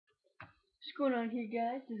going on here,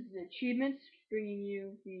 guys? This is Achievements, bringing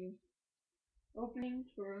you the openings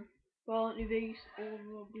for Fallout New Vegas Old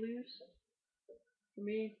World Blues. For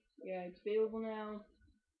me, yeah, it's available now.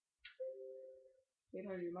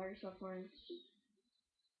 800 Microsoft points.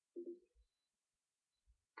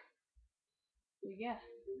 So yeah.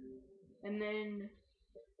 And then,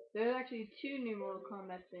 there's actually two new Mortal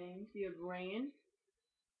Kombat things. You have Rain.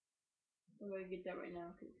 I'm going to get that right now,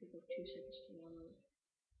 because it takes like 2 seconds to download.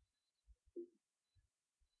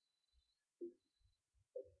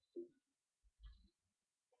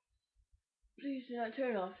 Please do not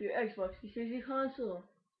turn off your Xbox 360 console.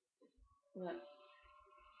 But,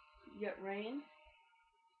 you got Rain.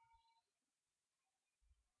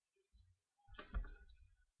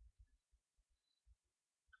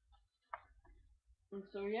 And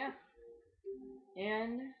so yeah.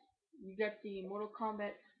 And you got the Mortal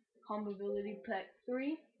Kombat Combability Pack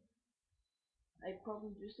 3. I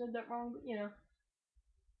probably just said that wrong, but you know.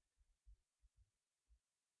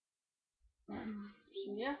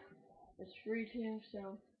 So yeah, it's free too,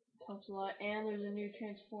 so helps a lot. And there's a new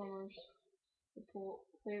Transformers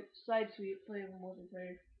side suite playable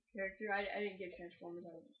multiplayer character. I didn't get Transformers,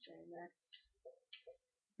 I was just saying that.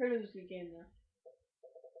 Heard it was a good game though.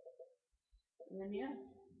 And then yeah,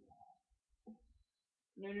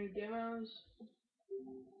 no new demos.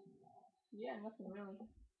 Yeah, nothing really.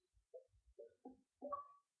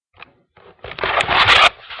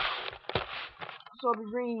 So I'll be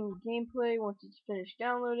bringing you gameplay once it's finished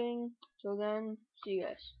downloading. So then, see you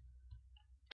guys.